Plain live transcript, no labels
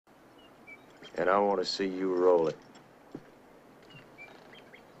and I want to see you roll it.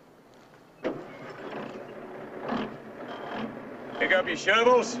 Pick up your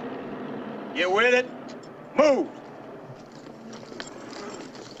shovels. Get with it. Move!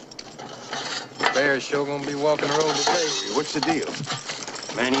 Bear's sure gonna be walking the road today. What's the deal?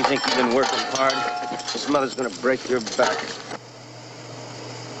 Man, you think you've been working hard? This mother's gonna break your back.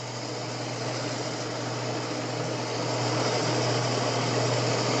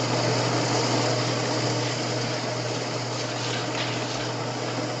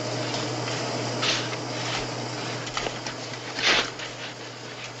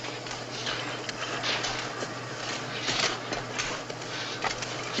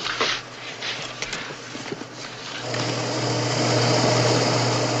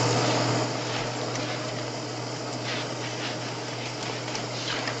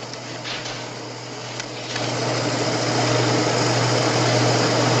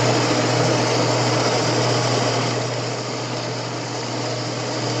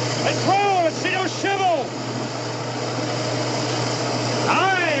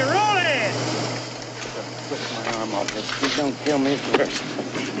 Don't kill me first.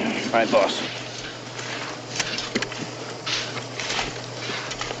 All right, boss.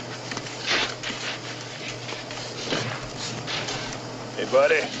 Hey,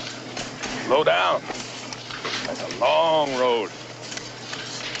 buddy. Slow down. That's a long road.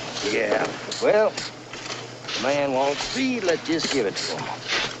 Yeah, well, the man wants speed, let's just give it to him.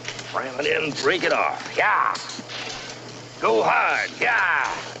 Ram it in, break it off. Yeah. Go hard. Yeah.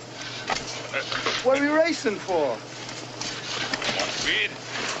 What are we racing for? Speed?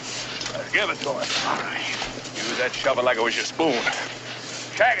 Give it to us. All right. Use that shovel like it was your spoon.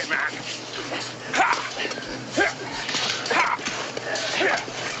 Shag it, man. Ha! Ha!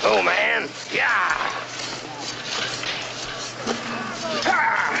 Oh, man. Yeah.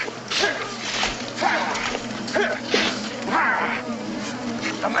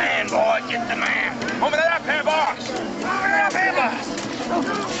 Get the man, boy. Get the man. Open it up here, boss. Open it up here, boss.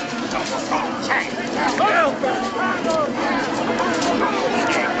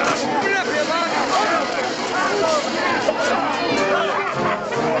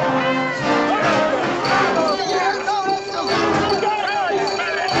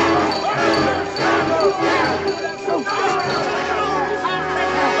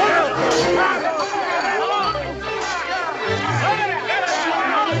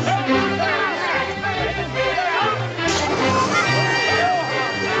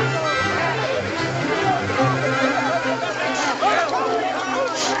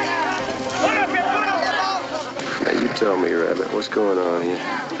 Tell me, Rabbit, what's going on here?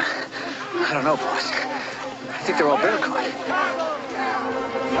 I don't know, boss. I think they're all bear caught.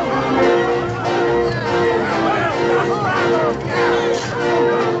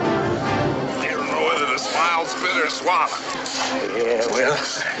 You don't know whether to smile, spit, or swallow. Yeah, well,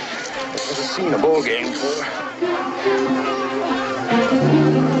 I've never seen a ball game before.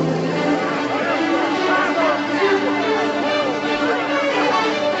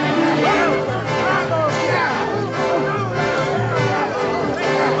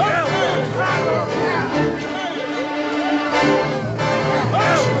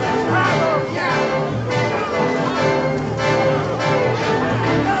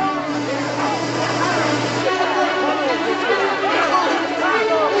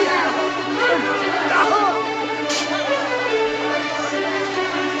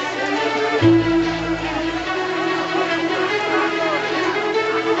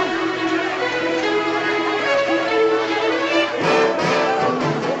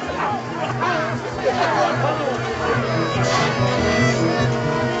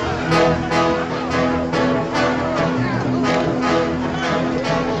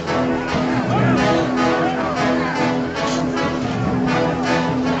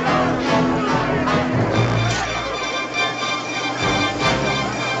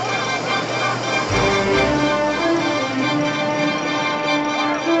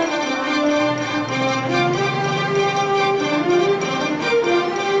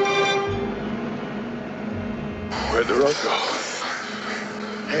 Where'd the road go?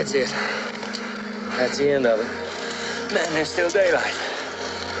 That's it. That's the end of it. Man, there's still daylight.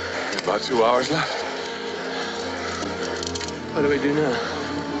 There's about 2 hours left. What do we do now?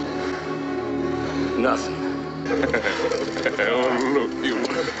 Nothing. Oh, look, you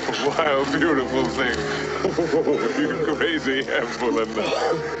wild, beautiful thing. Oh, you crazy handful of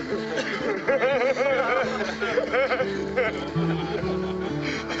nuts.